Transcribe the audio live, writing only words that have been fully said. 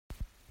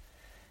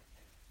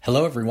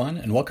Hello, everyone,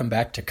 and welcome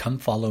back to Come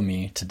Follow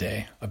Me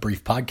Today, a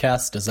brief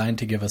podcast designed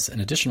to give us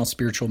an additional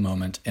spiritual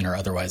moment in our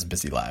otherwise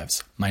busy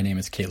lives. My name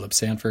is Caleb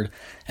Sanford,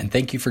 and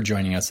thank you for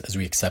joining us as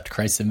we accept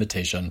Christ's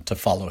invitation to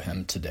follow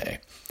him today.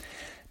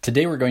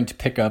 Today, we're going to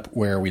pick up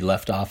where we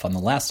left off on the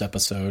last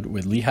episode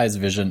with Lehi's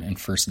vision in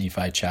 1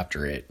 Nephi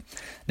chapter 8.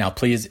 Now,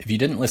 please, if you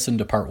didn't listen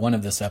to part 1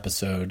 of this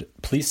episode,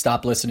 please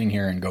stop listening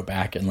here and go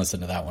back and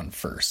listen to that one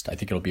first. I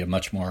think it'll be a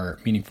much more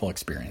meaningful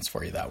experience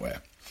for you that way.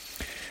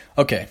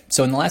 Okay,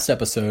 so in the last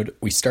episode,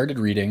 we started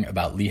reading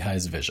about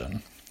Lehi's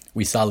vision.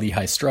 We saw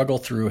Lehi struggle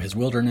through his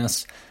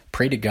wilderness,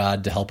 pray to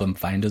God to help him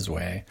find his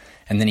way,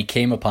 and then he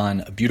came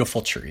upon a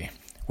beautiful tree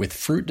with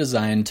fruit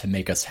designed to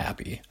make us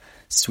happy,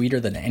 sweeter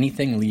than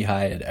anything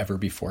Lehi had ever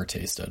before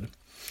tasted.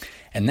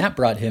 And that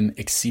brought him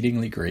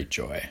exceedingly great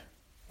joy.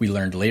 We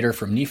learned later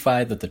from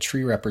Nephi that the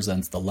tree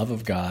represents the love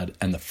of God,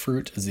 and the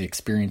fruit is the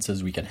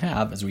experiences we can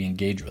have as we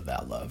engage with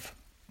that love.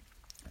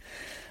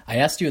 I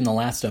asked you in the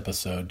last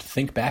episode to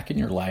think back in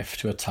your life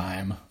to a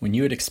time when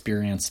you had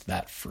experienced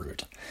that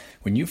fruit,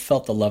 when you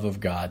felt the love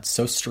of God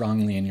so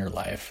strongly in your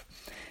life.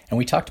 And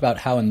we talked about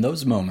how in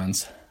those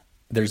moments,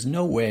 there's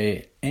no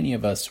way any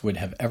of us would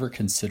have ever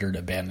considered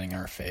abandoning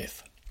our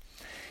faith.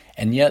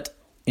 And yet,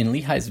 in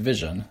Lehi's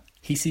vision,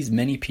 he sees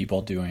many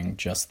people doing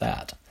just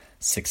that,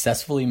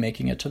 successfully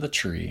making it to the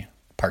tree,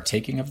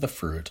 partaking of the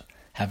fruit,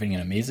 having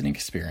an amazing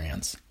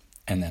experience,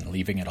 and then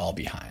leaving it all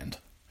behind.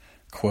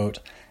 Quote,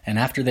 "And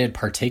after they had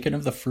partaken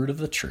of the fruit of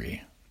the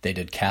tree, they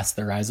did cast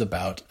their eyes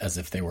about as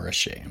if they were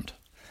ashamed."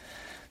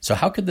 So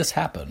how could this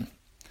happen?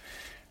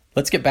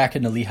 Let's get back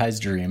into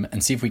Lehi's dream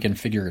and see if we can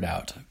figure it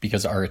out,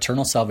 because our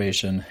eternal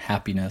salvation,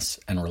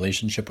 happiness, and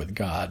relationship with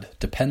God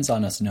depends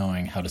on us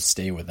knowing how to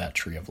stay with that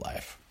tree of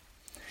life.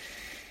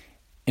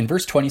 In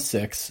verse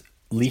 26,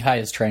 Lehi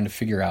is trying to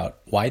figure out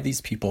why these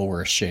people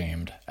were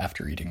ashamed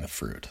after eating the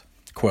fruit.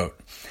 Quote,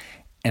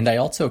 "And I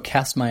also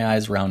cast my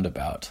eyes round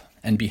about,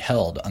 and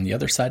beheld on the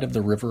other side of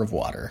the river of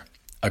water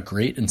a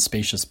great and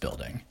spacious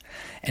building,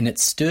 and it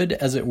stood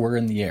as it were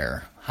in the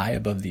air, high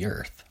above the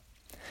earth.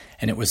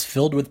 And it was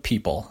filled with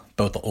people,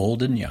 both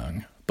old and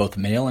young, both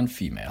male and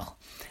female,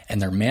 and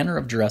their manner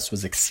of dress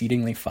was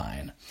exceedingly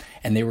fine,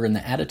 and they were in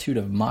the attitude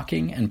of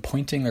mocking and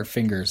pointing their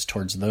fingers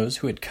towards those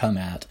who had come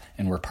at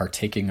and were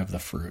partaking of the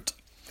fruit.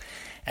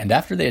 And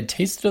after they had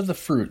tasted of the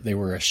fruit, they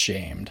were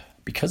ashamed,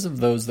 because of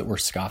those that were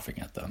scoffing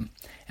at them,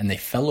 and they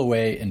fell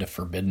away into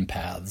forbidden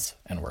paths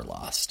and were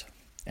lost."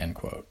 End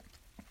quote.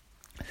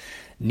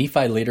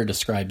 Nephi later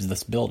describes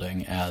this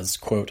building as,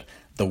 quote,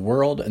 "the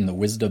world and the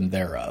wisdom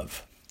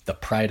thereof, the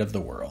pride of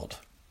the world,"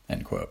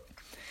 end quote.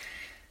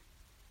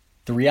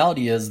 The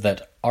reality is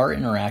that our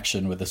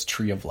interaction with this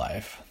tree of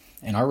life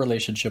and our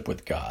relationship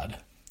with God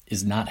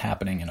is not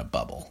happening in a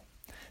bubble.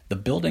 The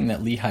building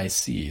that Lehi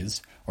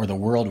sees, or the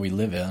world we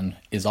live in,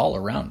 is all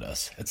around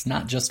us. It's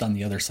not just on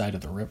the other side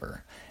of the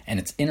river, and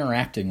it's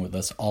interacting with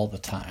us all the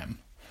time.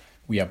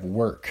 We have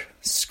work,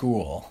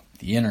 school,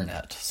 the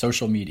internet,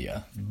 social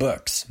media,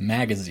 books,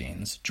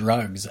 magazines,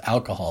 drugs,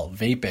 alcohol,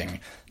 vaping,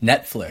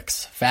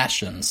 Netflix,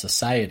 fashion,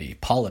 society,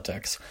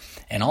 politics,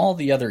 and all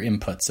the other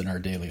inputs in our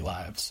daily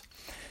lives.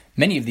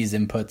 Many of these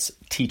inputs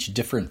teach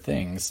different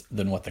things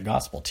than what the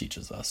gospel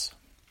teaches us.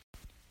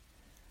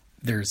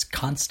 There's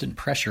constant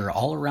pressure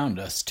all around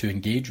us to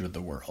engage with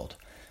the world,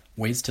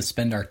 ways to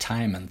spend our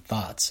time and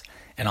thoughts,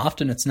 and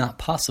often it's not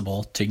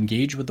possible to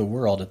engage with the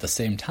world at the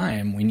same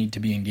time we need to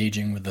be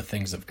engaging with the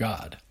things of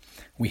God.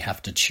 We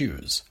have to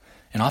choose,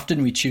 and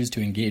often we choose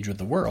to engage with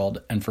the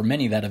world, and for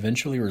many that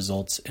eventually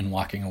results in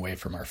walking away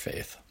from our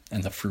faith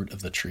and the fruit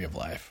of the tree of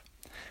life.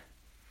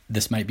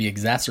 This might be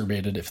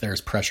exacerbated if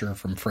there's pressure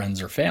from friends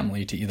or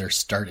family to either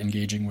start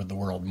engaging with the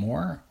world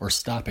more or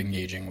stop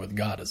engaging with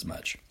God as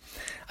much.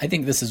 I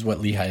think this is what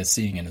Lehi is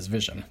seeing in his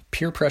vision,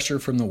 peer pressure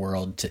from the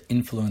world to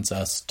influence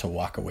us to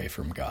walk away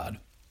from God.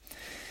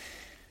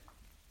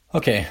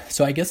 Okay,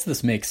 so I guess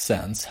this makes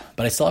sense,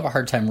 but I still have a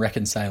hard time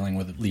reconciling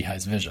with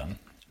Lehi's vision,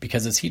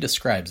 because as he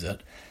describes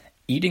it,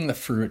 eating the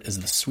fruit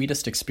is the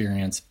sweetest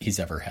experience he's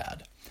ever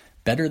had,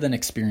 better than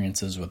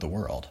experiences with the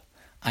world.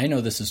 I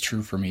know this is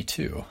true for me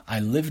too. I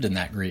lived in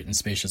that great and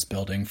spacious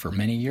building for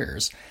many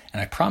years,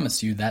 and I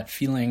promise you that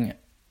feeling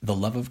the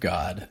love of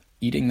God,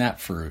 eating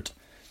that fruit,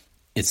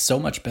 is so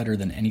much better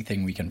than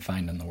anything we can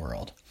find in the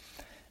world.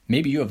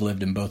 Maybe you have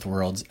lived in both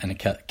worlds and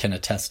can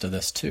attest to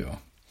this too.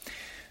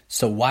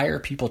 So why are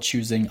people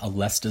choosing a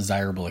less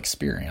desirable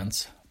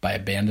experience by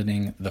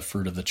abandoning the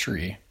fruit of the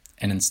tree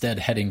and instead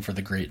heading for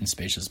the great and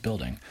spacious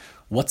building?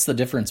 What's the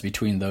difference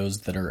between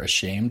those that are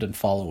ashamed and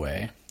fall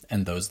away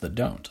and those that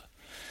don't?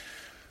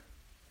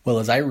 Well,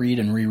 as I read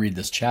and reread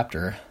this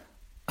chapter,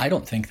 I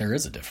don't think there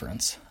is a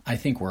difference. I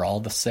think we're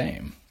all the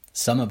same.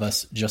 Some of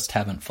us just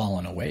haven't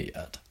fallen away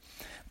yet.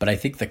 But I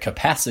think the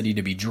capacity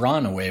to be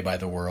drawn away by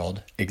the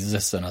world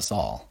exists in us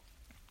all.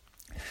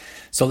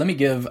 So let me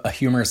give a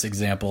humorous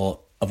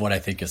example of what I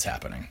think is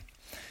happening.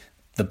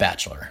 The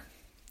Bachelor.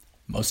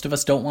 Most of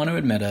us don't want to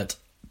admit it,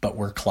 but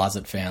we're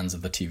closet fans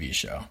of the TV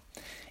show.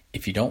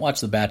 If you don't watch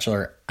The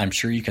Bachelor, I'm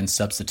sure you can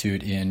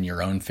substitute in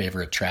your own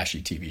favorite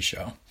trashy TV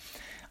show.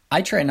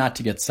 I try not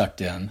to get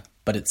sucked in,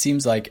 but it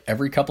seems like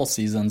every couple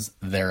seasons,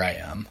 there I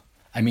am.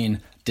 I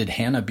mean, did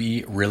Hannah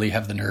B really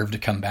have the nerve to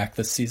come back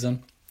this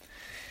season?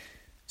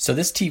 So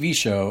this TV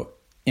show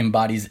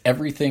embodies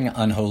everything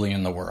unholy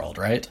in the world,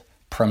 right?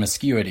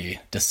 Promiscuity,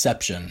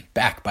 deception,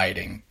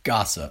 backbiting,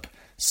 gossip,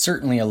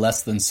 certainly a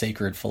less than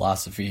sacred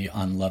philosophy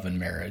on love and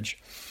marriage.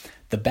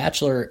 The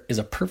Bachelor is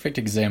a perfect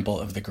example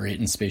of the great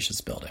and spacious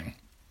building.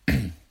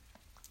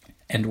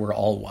 And we're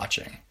all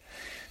watching.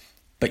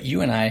 But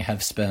you and I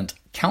have spent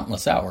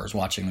countless hours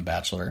watching The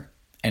Bachelor,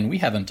 and we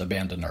haven't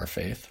abandoned our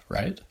faith,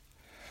 right?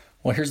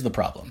 Well, here's the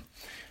problem.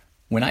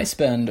 When I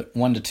spend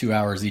 1 to 2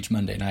 hours each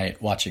Monday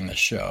night watching this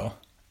show,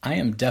 I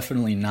am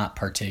definitely not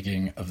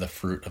partaking of the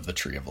fruit of the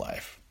tree of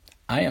life.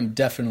 I am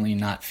definitely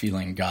not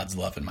feeling God's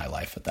love in my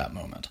life at that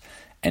moment,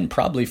 and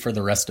probably for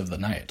the rest of the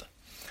night.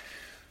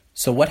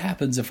 So what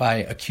happens if I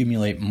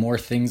accumulate more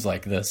things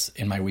like this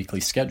in my weekly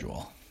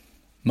schedule?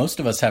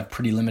 Most of us have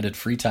pretty limited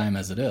free time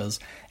as it is,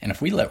 and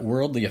if we let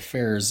worldly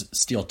affairs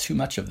steal too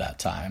much of that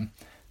time,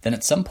 then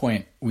at some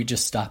point we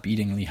just stop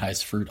eating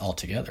Lehi's fruit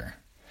altogether.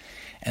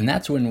 And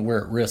that's when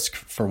we're at risk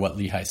for what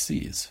Lehi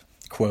sees.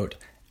 Quote,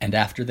 "And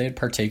after they had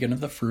partaken of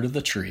the fruit of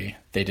the tree,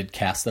 they did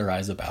cast their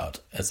eyes about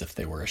as if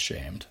they were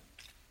ashamed."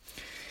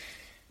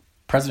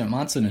 President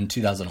Monson in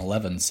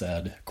 2011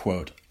 said,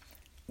 quote,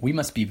 "We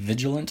must be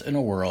vigilant in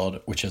a world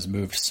which has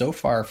moved so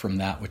far from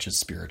that which is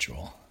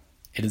spiritual.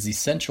 It is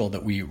essential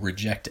that we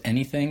reject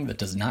anything that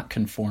does not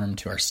conform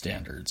to our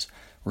standards,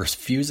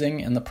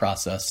 refusing in the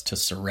process to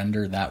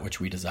surrender that which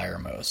we desire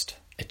most,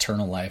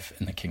 eternal life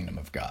in the kingdom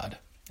of God."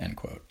 End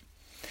quote.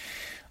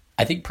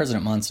 I think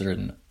President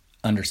Monson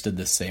understood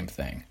this same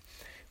thing.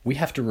 We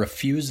have to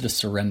refuse to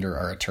surrender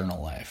our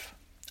eternal life.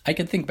 I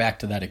can think back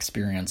to that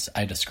experience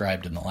I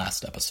described in the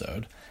last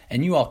episode,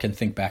 and you all can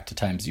think back to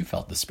times you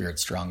felt the Spirit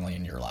strongly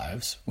in your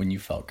lives, when you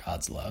felt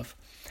God's love.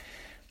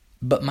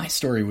 But my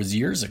story was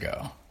years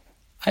ago.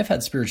 I've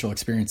had spiritual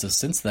experiences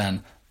since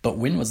then, but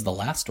when was the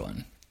last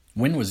one?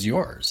 When was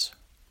yours?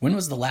 When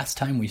was the last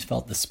time we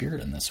felt the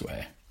Spirit in this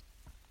way?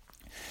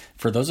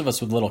 For those of us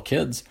with little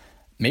kids,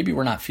 maybe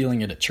we're not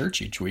feeling it at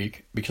church each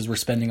week because we're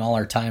spending all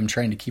our time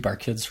trying to keep our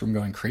kids from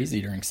going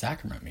crazy during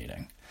sacrament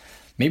meeting.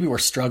 Maybe we're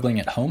struggling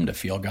at home to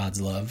feel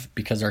God's love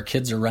because our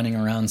kids are running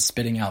around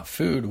spitting out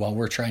food while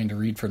we're trying to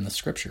read from the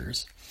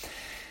scriptures.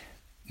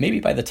 Maybe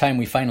by the time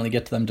we finally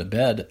get them to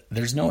bed,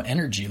 there's no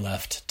energy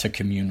left to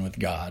commune with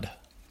God.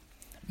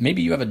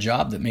 Maybe you have a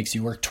job that makes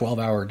you work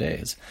 12-hour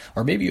days,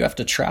 or maybe you have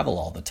to travel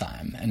all the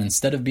time, and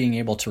instead of being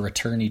able to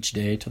return each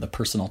day to the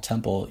personal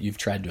temple you've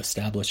tried to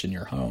establish in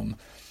your home,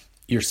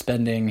 you're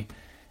spending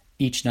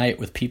each night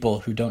with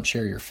people who don't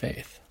share your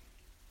faith.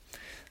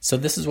 So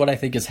this is what I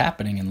think is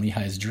happening in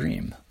Lehi's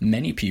dream.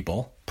 Many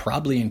people,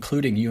 probably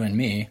including you and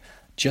me,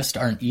 just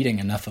aren't eating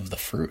enough of the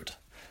fruit.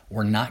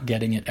 We're not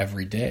getting it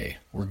every day.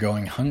 We're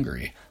going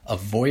hungry. A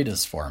void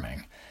is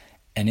forming.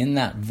 And in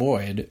that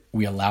void,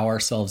 we allow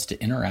ourselves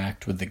to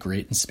interact with the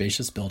great and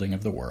spacious building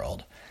of the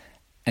world.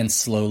 And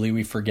slowly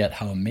we forget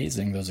how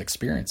amazing those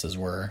experiences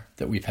were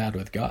that we've had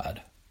with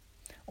God.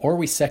 Or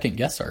we second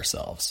guess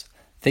ourselves,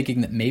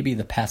 thinking that maybe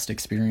the past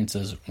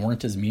experiences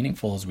weren't as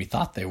meaningful as we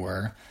thought they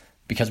were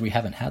because we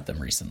haven't had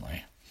them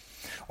recently.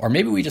 Or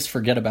maybe we just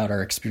forget about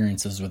our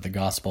experiences with the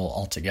gospel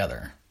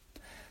altogether.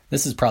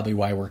 This is probably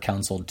why we're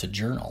counseled to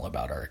journal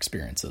about our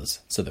experiences,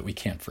 so that we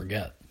can't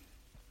forget.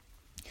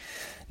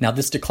 Now,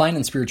 this decline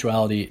in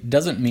spirituality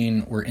doesn't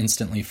mean we're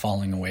instantly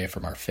falling away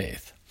from our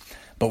faith.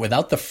 But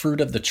without the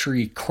fruit of the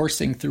tree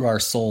coursing through our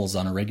souls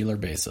on a regular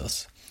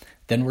basis,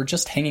 then we're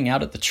just hanging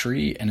out at the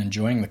tree and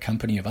enjoying the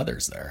company of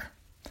others there.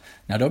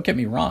 Now, don't get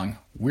me wrong,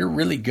 we're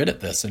really good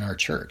at this in our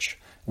church.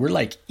 We're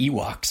like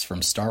Ewoks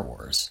from Star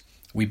Wars.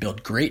 We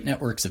build great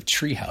networks of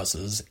tree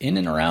houses in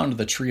and around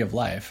the tree of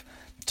life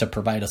to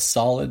provide a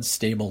solid,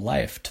 stable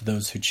life to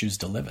those who choose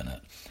to live in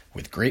it,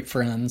 with great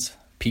friends,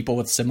 people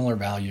with similar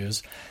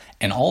values,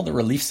 and all the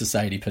Relief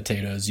Society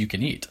potatoes you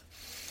can eat.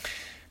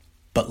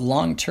 But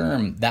long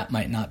term, that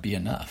might not be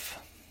enough,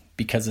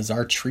 because as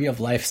our tree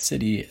of life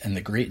city and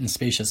the great and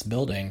spacious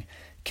building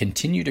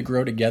continue to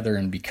grow together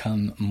and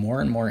become more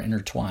and more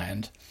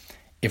intertwined,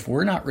 if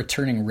we're not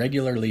returning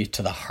regularly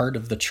to the heart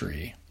of the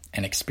tree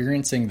and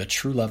experiencing the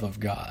true love of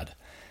God,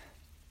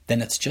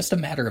 then it's just a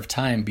matter of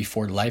time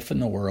before life in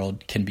the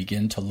world can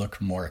begin to look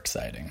more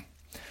exciting.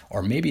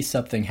 Or maybe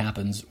something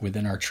happens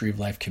within our tree of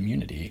life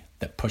community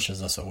that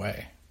pushes us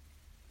away.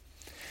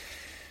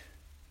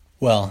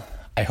 Well,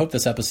 I hope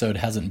this episode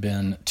hasn't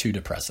been too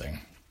depressing,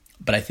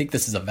 but I think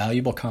this is a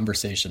valuable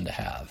conversation to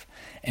have.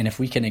 And if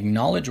we can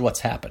acknowledge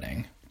what's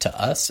happening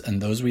to us and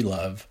those we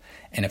love,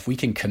 and if we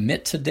can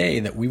commit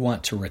today that we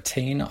want to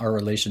retain our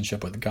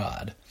relationship with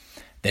God,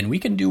 then we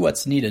can do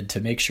what's needed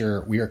to make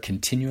sure we are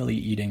continually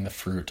eating the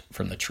fruit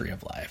from the tree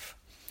of life.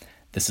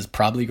 This is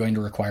probably going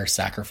to require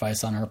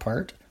sacrifice on our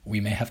part. We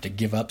may have to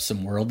give up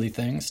some worldly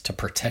things to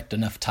protect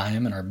enough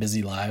time in our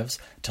busy lives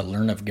to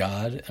learn of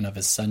God and of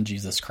His Son,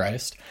 Jesus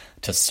Christ,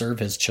 to serve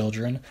His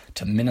children,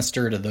 to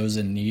minister to those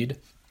in need,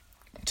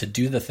 to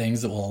do the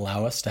things that will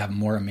allow us to have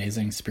more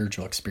amazing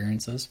spiritual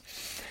experiences.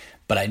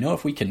 But I know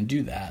if we can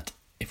do that,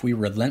 if we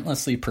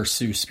relentlessly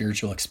pursue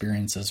spiritual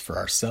experiences for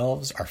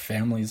ourselves, our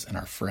families, and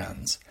our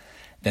friends,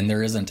 then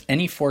there isn't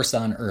any force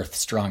on earth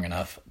strong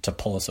enough to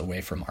pull us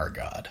away from our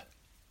God.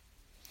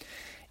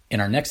 In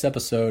our next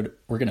episode,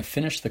 we're going to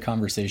finish the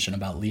conversation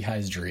about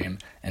Lehi's dream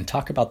and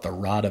talk about the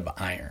rod of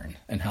iron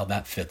and how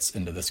that fits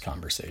into this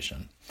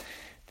conversation.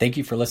 Thank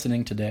you for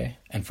listening today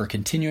and for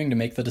continuing to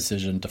make the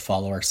decision to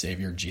follow our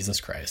Savior, Jesus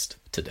Christ,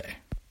 today.